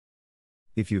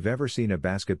If you've ever seen a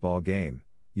basketball game,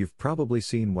 you've probably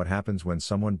seen what happens when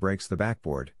someone breaks the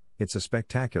backboard. It's a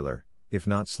spectacular, if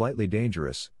not slightly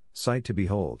dangerous, sight to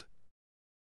behold.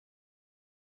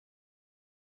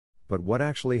 But what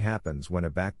actually happens when a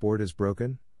backboard is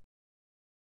broken?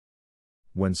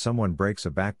 When someone breaks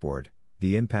a backboard,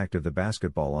 the impact of the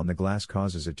basketball on the glass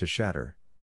causes it to shatter.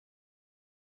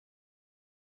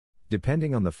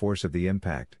 Depending on the force of the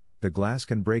impact, the glass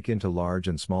can break into large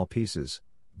and small pieces,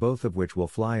 both of which will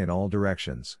fly in all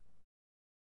directions.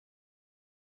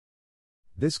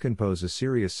 This can pose a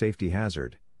serious safety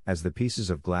hazard, as the pieces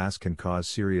of glass can cause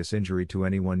serious injury to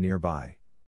anyone nearby.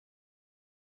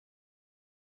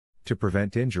 To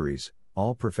prevent injuries,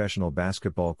 all professional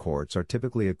basketball courts are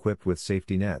typically equipped with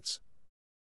safety nets.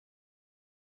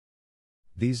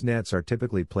 These nets are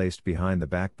typically placed behind the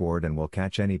backboard and will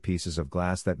catch any pieces of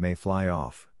glass that may fly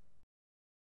off.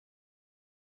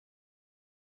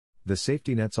 The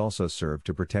safety nets also serve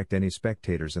to protect any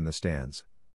spectators in the stands.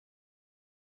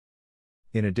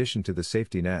 In addition to the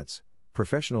safety nets,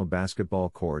 professional basketball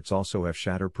courts also have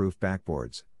shatterproof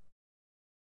backboards.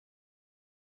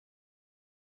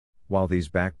 While these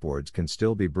backboards can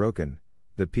still be broken,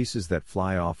 the pieces that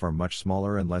fly off are much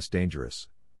smaller and less dangerous.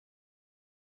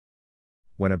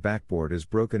 When a backboard is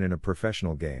broken in a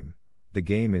professional game, the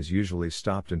game is usually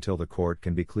stopped until the court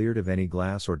can be cleared of any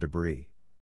glass or debris.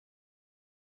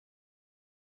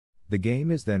 The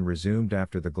game is then resumed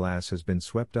after the glass has been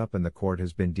swept up and the court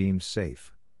has been deemed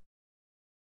safe.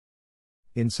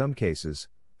 In some cases,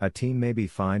 a team may be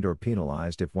fined or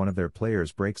penalized if one of their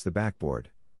players breaks the backboard.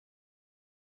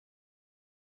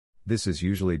 This is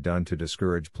usually done to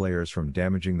discourage players from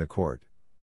damaging the court.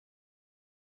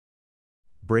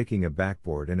 Breaking a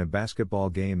backboard in a basketball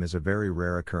game is a very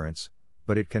rare occurrence,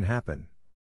 but it can happen.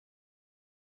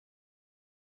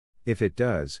 If it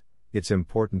does, it's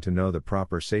important to know the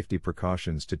proper safety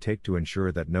precautions to take to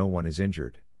ensure that no one is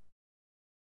injured.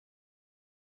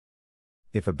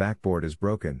 If a backboard is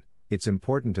broken, it's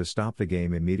important to stop the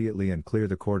game immediately and clear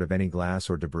the court of any glass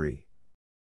or debris.